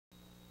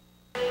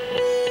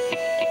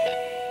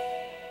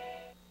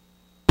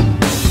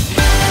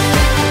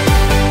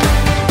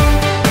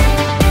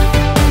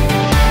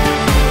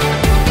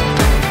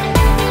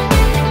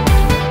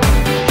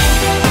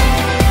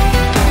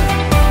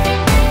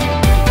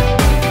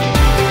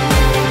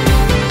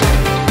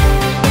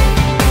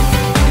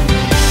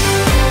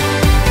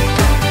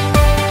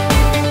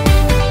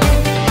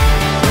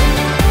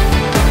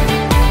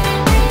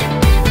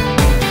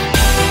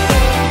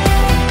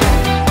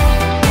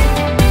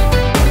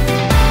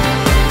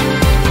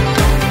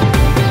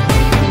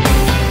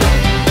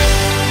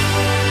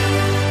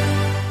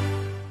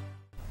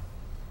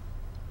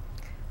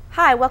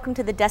Hi, welcome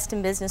to the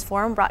Destin Business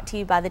Forum, brought to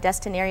you by the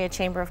Destin Area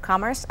Chamber of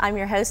Commerce. I'm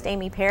your host,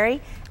 Amy Perry,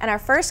 and our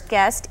first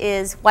guest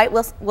is White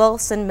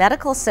Wilson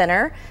Medical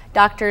Center,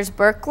 Doctors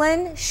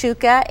Burkland,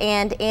 Schuka,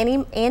 and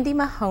Andi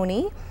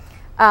Mahoney.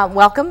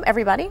 Welcome,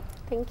 everybody.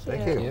 Thank you.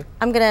 Thank you.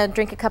 I'm going to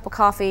drink a cup of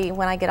coffee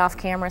when I get off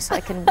camera so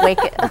I can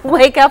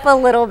wake up a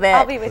little bit.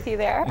 I'll be with you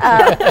there.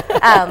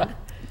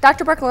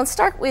 Dr. Burkland, let's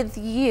start with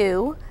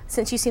you,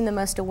 since you seem the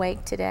most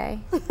awake today.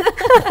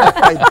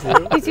 I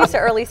do. He's used to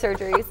early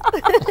surgeries.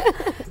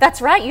 That's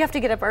right, you have to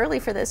get up early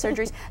for those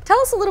surgeries. Tell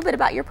us a little bit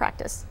about your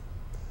practice.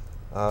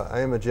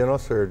 I am a general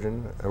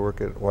surgeon. I work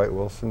at White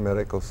Wilson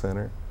Medical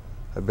Center.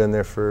 I've been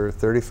there for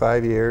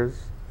 35 years,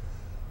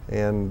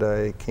 and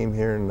I came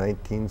here in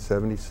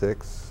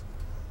 1976.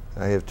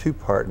 I have two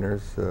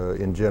partners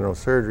in general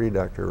surgery,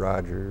 Dr.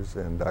 Rogers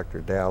and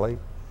Dr. Daly.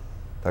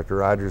 Dr.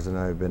 Rogers and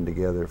I have been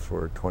together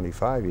for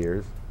 25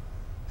 years,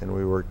 and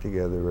we work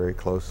together very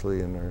closely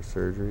in our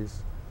surgeries.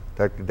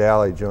 Dr.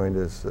 Daly joined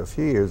us a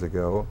few years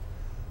ago,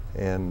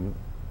 and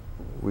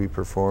we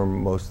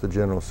perform most of the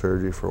general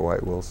surgery for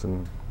White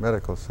Wilson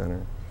Medical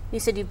Center. You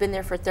said you've been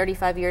there for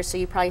 35 years, so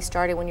you probably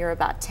started when you were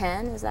about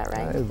 10, is that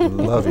right? I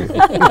love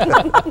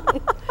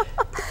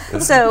you.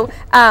 So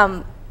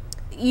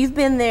you've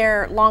been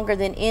there longer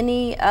than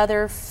any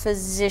other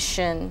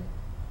physician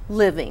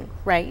living,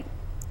 right?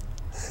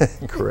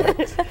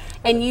 Correct.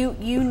 And you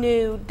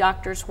knew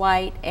Doctors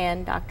White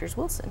and Doctors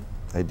Wilson.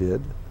 I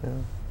did, yeah.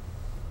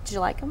 Did you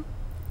like them?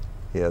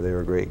 Yeah, they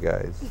were great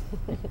guys.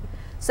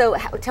 So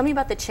tell me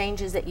about the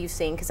changes that you've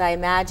seen, because I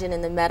imagine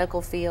in the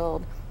medical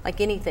field,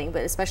 like anything,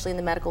 but especially in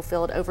the medical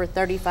field, over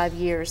 35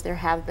 years, there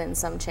have been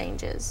some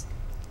changes.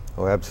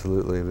 Oh,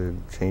 absolutely. The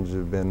changes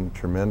have been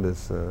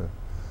tremendous.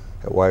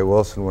 At White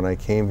Wilson, when I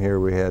came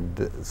here, we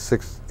had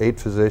 8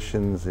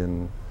 physicians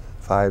in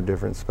 5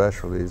 different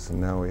specialties,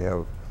 and now we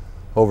have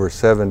over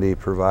 70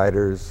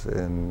 providers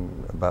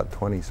and about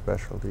 20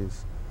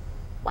 specialties.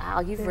 Wow,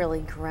 you've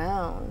really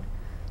grown.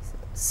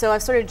 So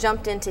I've sort of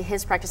jumped into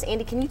his practice.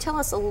 Andi, can you tell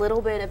us a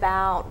little bit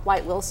about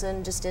White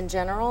Wilson just in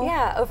general?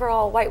 Yeah,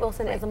 overall, White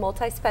Wilson is a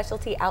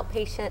multi-specialty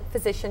outpatient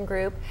physician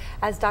group.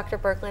 As Dr.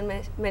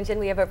 Burkland mentioned,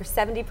 we have over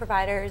 70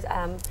 providers,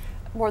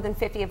 more than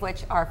 50 of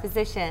which are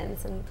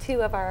physicians, and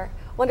 2 of our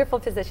wonderful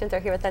physicians are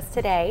here with us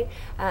today.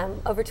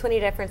 Over 20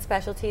 different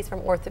specialties,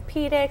 from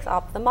orthopedics,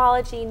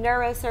 ophthalmology,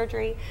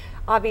 neurosurgery,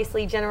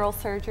 obviously general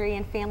surgery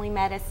and family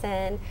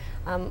medicine,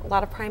 a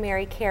lot of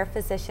primary care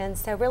physicians.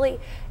 So really,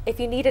 if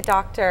you need a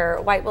doctor,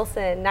 White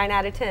Wilson 9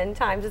 out of 10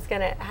 times is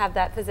going to have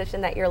that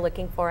physician that you're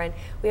looking for, and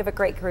we have a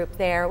great group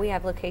there. We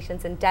have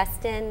locations in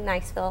Destin,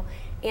 Niceville,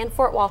 and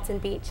Fort Walton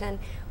Beach, and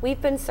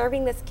we've been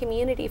serving this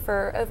community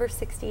for over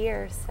 60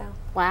 years. So.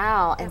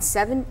 Wow, and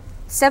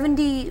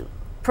 70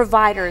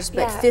 providers,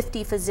 but Yeah.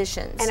 50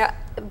 physicians. And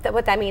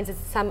what that means is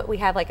we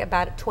have like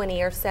about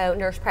 20 or so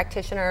nurse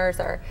practitioners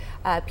or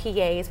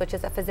PAs, which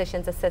is a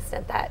physician's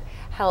assistant, that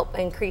help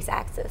increase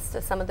access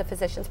to some of the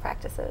physicians'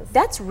 practices.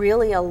 That's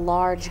really a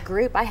large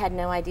group. I had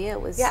no idea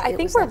it was. Yeah, I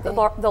think was we're that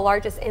big. the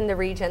largest in the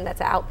region that's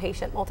an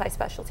outpatient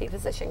multi-specialty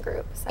physician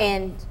group. So.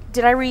 And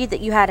did I read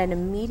that you had an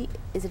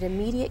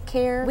immediate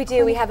care? We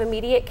do. We have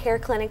immediate care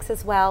clinics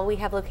as well. We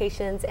have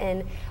locations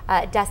in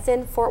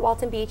Destin, Fort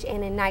Walton Beach,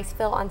 and in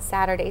Niceville on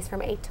Saturdays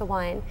from 8 to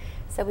 1.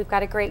 So we've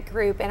got a great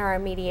group in our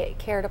immediate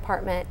care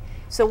department.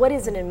 So what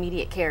is an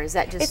immediate care? Is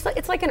that just...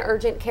 It's like an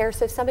urgent care.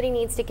 So if somebody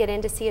needs to get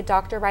in to see a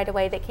doctor right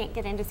away, they can't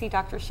get in to see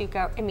Dr.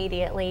 Schuka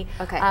immediately.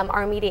 Okay.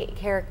 Our immediate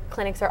care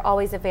clinics are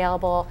always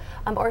available.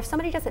 Or if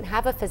somebody doesn't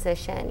have a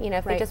physician,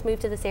 if they just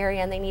moved to this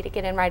area and they need to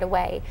get in right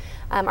away,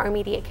 our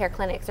immediate care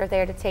clinics are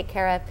there to take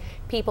care of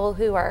people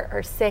who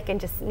are sick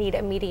and just need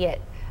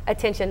immediate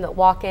attention, that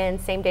walk in,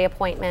 same day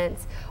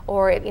appointments,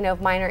 or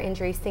minor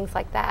injuries, things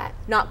like that.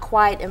 Not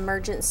quite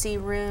emergency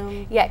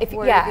room. Yeah,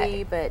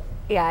 but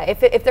yeah,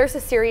 if there's a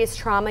serious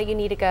trauma you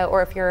need to go,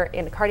 or if you're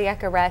in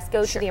cardiac arrest,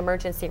 go to the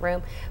emergency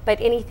room. But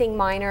anything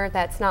minor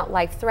that's not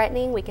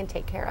life-threatening, we can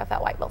take care of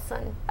at White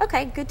Wilson.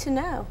 Okay, good to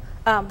know.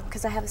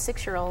 Because I have a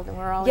 6-year-old and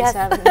we're always Yes.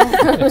 having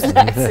those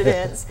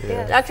accidents.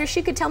 Yeah. Dr.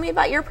 Schuka, tell me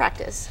about your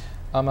practice.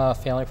 I'm a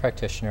family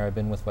practitioner. I've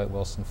been with White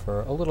Wilson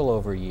for a little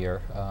over a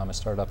year. I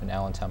started up in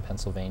Allentown,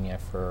 Pennsylvania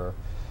for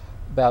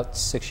about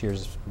 6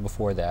 years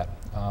before that.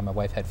 My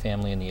wife had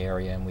family in the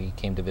area, and we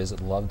came to visit,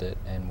 loved it,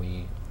 and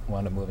we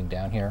wound up moving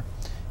down here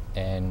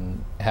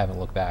and haven't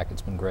looked back.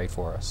 It's been great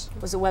for us.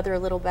 Was the weather a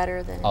little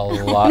better than... A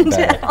lot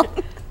better.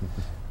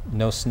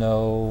 No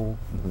snow,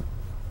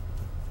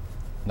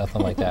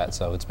 nothing like that,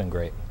 so it's been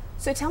great.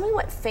 So tell me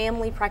what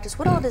family practice,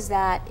 what all does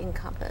that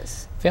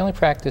encompass? Family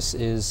practice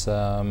is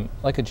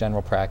like a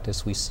general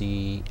practice. We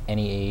see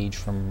any age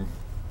from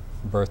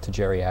birth to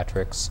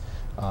geriatrics.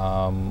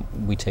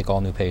 We take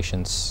all new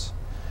patients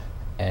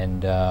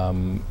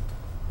and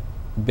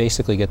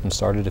basically get them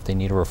started. If they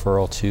need a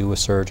referral to a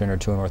surgeon or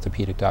to an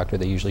orthopedic doctor,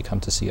 they usually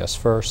come to see us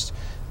first.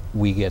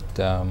 We get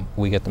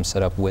them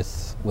set up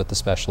with the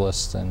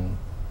specialist and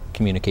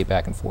communicate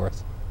back and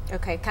forth.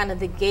 Okay, kind of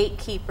the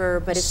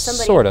gatekeeper, but if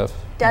somebody sort of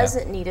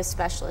doesn't need a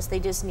specialist, they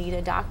just need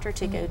a doctor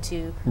to go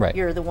to, Right.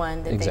 You're the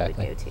one that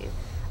Exactly. they would go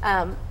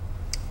to.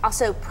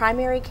 also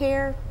primary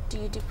care. Do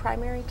you do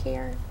primary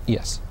care?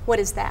 Yes. What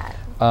is that?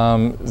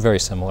 Very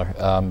similar,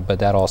 but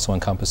that also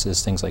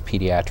encompasses things like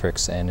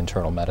pediatrics and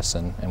internal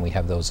medicine, and we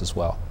have those as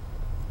well.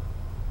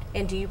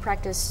 And do you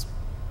practice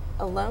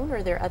alone, or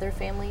are there other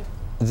family?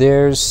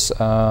 There's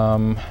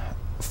 5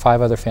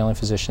 other family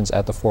physicians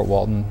at the Fort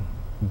Walton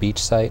Beach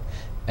site,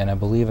 and I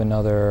believe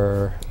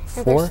another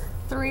 4?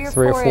 Three or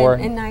 3 four or 4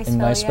 in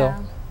Niceville.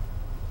 Yeah.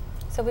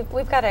 So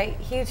we've got a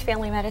huge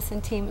family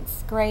medicine team.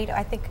 It's great.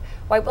 I think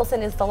White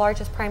Wilson is the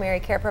largest primary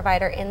care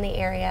provider in the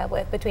area,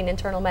 with between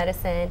internal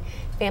medicine,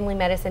 family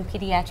medicine,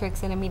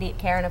 pediatrics, and immediate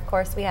care. And of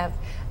course, we have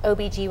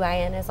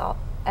OBGYN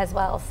as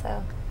well.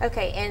 So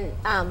Okay, and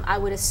I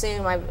would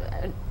assume, I'm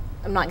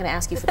not going to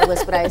ask you for the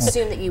list, but I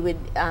assume that you would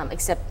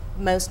accept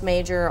most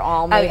major,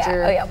 all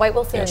major White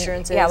Wilson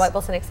insurances. Yeah, White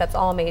Wilson accepts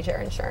all major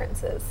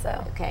insurances.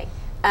 So Okay.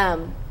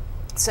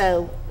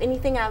 So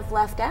anything I've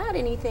left out?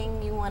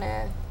 Anything you want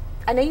to?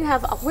 I know you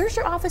have. Where's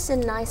your office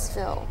in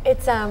Niceville?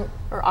 it's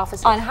Or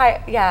office on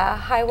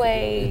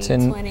Highway It's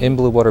 20. in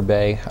Blue Water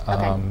Bay,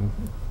 Okay.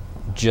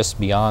 just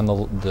beyond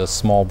the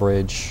small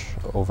bridge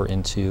over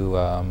into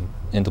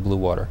Blue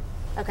Water.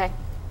 Okay.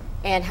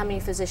 And how many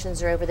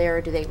physicians are over there,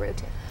 or do they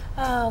rotate?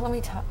 Oh, let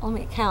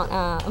me count.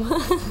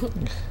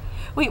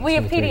 We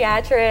have 2, 3, 4.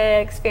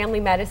 pediatrics, family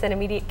medicine,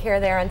 immediate care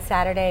there on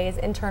Saturdays,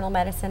 internal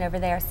medicine over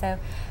there. So,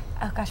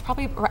 oh gosh,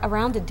 probably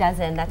around a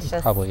dozen. That's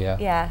just Probably, yeah.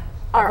 Yeah,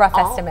 a rough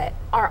estimate.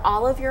 Are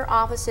all of your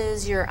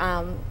offices, your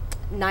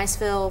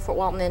Niceville, Fort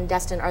Walton, and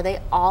Destin, are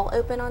they all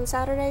open on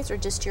Saturdays, or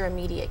just your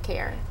immediate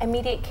care?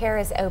 Immediate care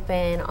is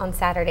open on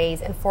Saturdays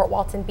in Fort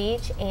Walton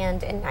Beach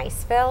and in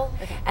Niceville.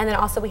 Okay. And then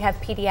also we have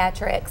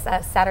pediatrics,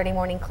 Saturday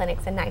morning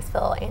clinics in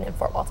Niceville and in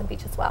Fort Walton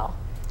Beach as well.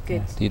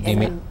 Good. The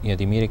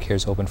immediate care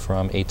is open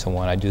from 8 to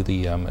 1. I do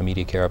the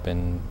immediate care up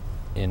in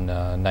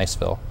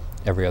Niceville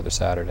every other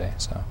Saturday.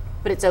 So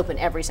But it's open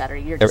every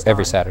Saturday. You're just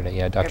every on Saturday,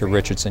 yeah. Dr. every-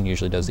 Richardson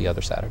usually does the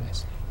other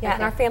Saturdays. Yeah,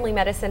 and Okay. our family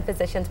medicine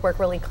physicians work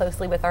really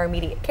closely with our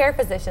immediate care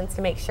physicians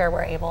to make sure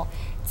we're able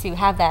to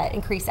have that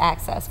increased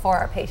access for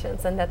our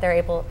patients, and that they're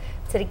able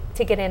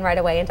to get in right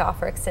away and to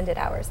offer extended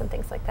hours and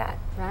things like that.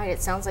 Right.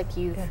 It sounds like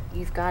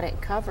you've got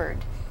it covered.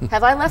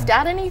 Have I left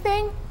out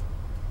anything?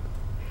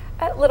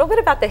 A little bit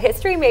about the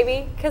history,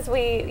 maybe, because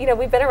we've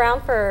been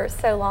around for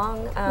so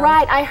long.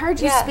 Right. I heard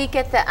you yeah. speak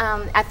at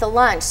the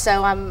lunch,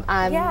 so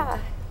Yeah.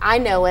 I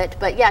know it.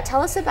 But yeah,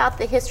 tell us about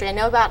the history. I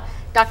know about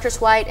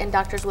Doctors White and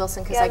Doctors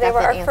Wilson because Yeah, I they got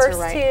were that our answer first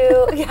right.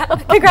 two. Yeah,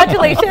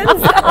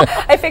 congratulations.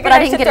 I figured But I I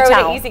didn't should get a throw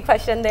in towel. an easy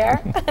question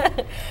there.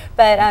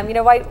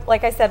 But White,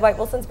 like I said, White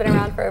Wilson's been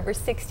around for over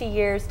 60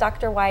 years.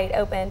 Dr. White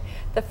opened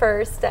the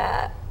first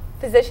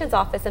physician's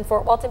office in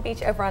Fort Walton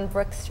Beach over on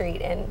Brook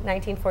Street in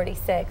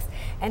 1946,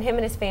 and him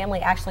and his family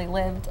actually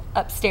lived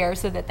upstairs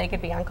so that they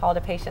could be on call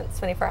to patients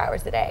 24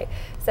 hours a day.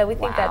 So we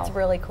think that's Wow.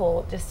 really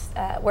cool, just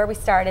where we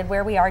started,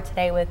 where we are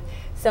today with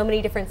so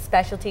many different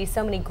specialties,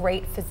 so many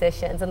great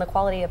physicians, and the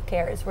quality of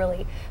care is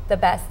really the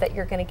best that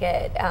you're going to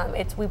get.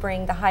 We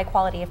bring the high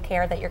quality of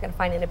care that you're going to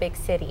find in a big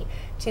city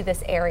to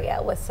this area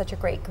with such a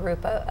great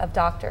group of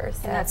doctors.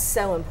 And that's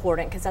so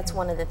important because that's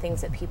one of the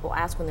things that people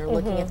ask when they're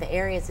looking at the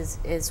areas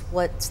is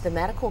what's the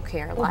medical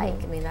care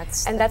like? I mean,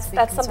 that's a big that's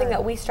something concern.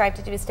 that we strive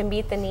to do, is to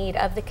meet the need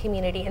of the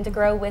community and to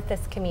grow with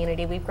this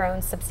community. We've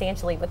grown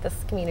substantially with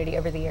this community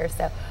over the years,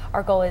 so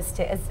our goal is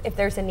if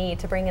there's a need,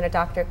 to bring in a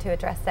doctor to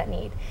address that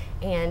need.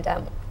 And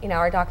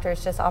our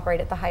doctors just operate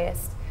at the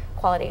highest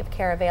quality of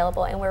care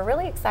available, and we're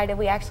really excited.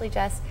 We actually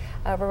just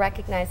were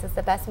recognized as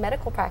the best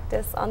medical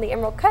practice on the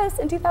Emerald Coast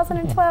in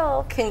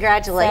 2012.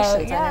 Congratulations. So,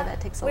 I know that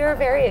takes a we lot were of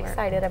very hard work.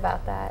 excited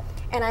about that.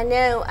 And I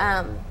know,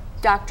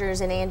 doctors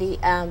and Andy,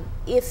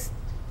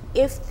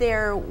 if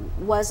there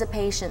was a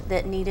patient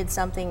that needed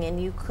something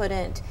and you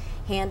couldn't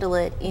handle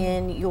it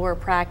in your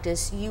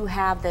practice, you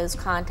have those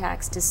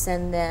contacts to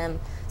send them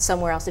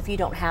somewhere else if you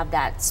don't have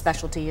that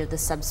specialty or the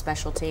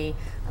subspecialty.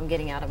 I'm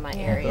getting out of my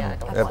area.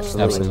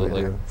 Absolutely.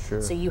 we do,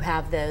 sure. So you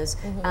have those.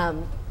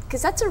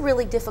 Because that's a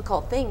really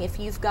difficult thing if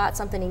you've got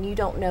something and you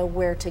don't know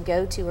where to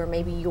go to, or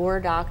maybe your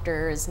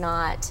doctor is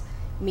not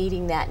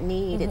meeting that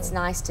need. It's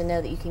nice to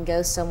know that you can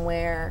go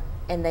somewhere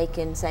and they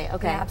can say,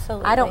 okay,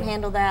 absolutely. I don't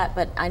handle that,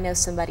 but I know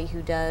somebody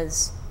who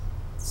does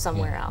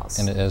somewhere else.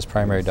 And as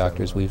primary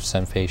doctors, we've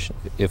sent patients,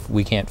 if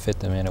we can't fit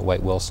them in at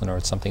White Wilson or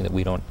it's something that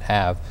we don't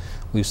have,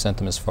 we've sent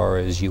them as far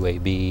as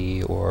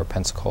UAB or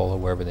Pensacola,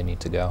 wherever they need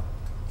to go.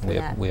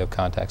 We have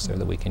contacts there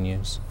that we can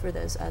use. For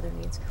those other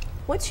needs.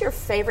 What's your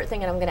favorite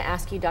thing? And I'm going to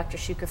ask you, Dr.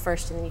 Schuka,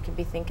 first, and then you can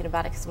be thinking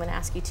about it because I'm going to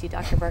ask you too,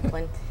 Dr.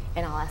 Burkland,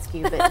 and I'll ask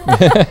you.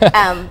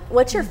 But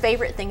what's your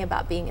favorite thing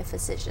about being a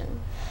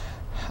physician?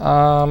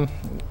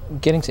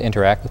 Getting to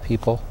interact with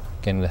people,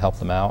 getting to help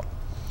them out,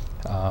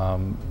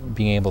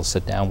 being able to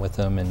sit down with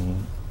them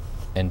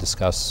and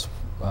discuss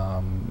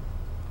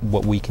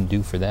what we can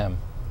do for them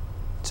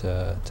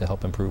to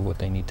help improve what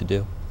they need to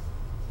do.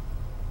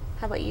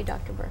 How about you,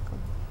 Dr. Burkland?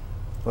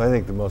 Well, I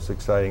think the most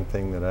exciting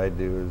thing that I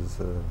do is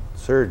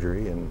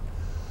surgery, and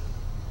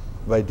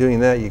by doing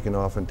that you can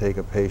often take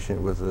a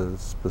patient with a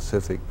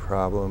specific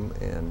problem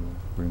and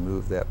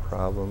remove that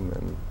problem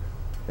and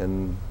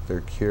and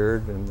they're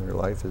cured and their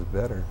life is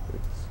better.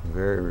 It's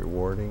very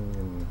rewarding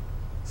and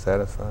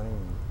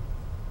satisfying.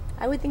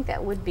 I would think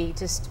that would be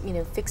just, you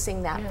know,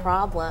 fixing that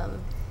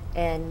problem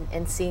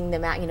and seeing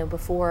them out, you know,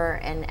 before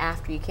and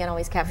after. You can't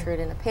always capture it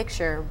in a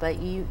picture, but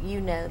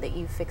you know that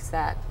you fixed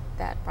that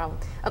problem.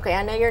 Okay,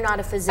 I know you're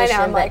not a physician. I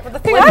know, I'm but like, the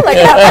thing I like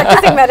about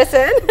practicing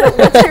medicine. But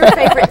what's your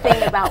favorite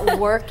thing about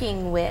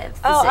working with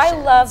physicians? Oh, I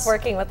love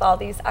working with all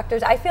these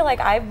doctors. I feel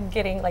like I'm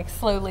getting like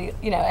slowly,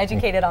 you know,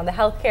 educated on the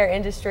healthcare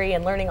industry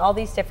and learning all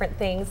these different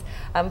things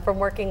from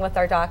working with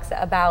our docs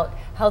about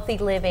healthy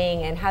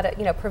living and how to,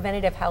 you know,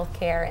 preventative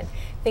healthcare and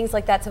things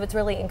like that. So it's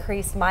really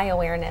increased my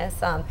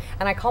awareness. And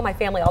I call my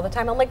family all the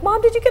time. I'm like,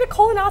 Mom, did you get a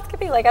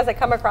colonoscopy? Like, as I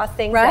come across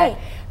things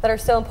that are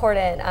so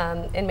important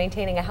in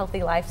maintaining a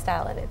healthy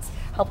lifestyle, and it's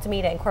helped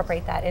me to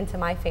incorporate that into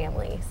my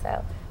family.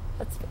 So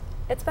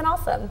it's been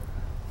awesome.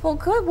 Well,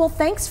 good. Well,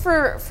 thanks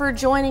for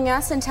joining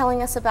us and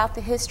telling us about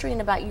the history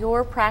and about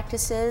your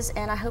practices,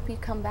 and I hope you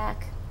come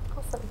back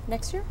Awesome.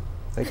 next year.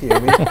 Thank you,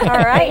 Amy. All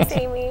right. Thanks,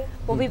 Amy.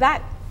 We'll be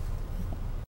back.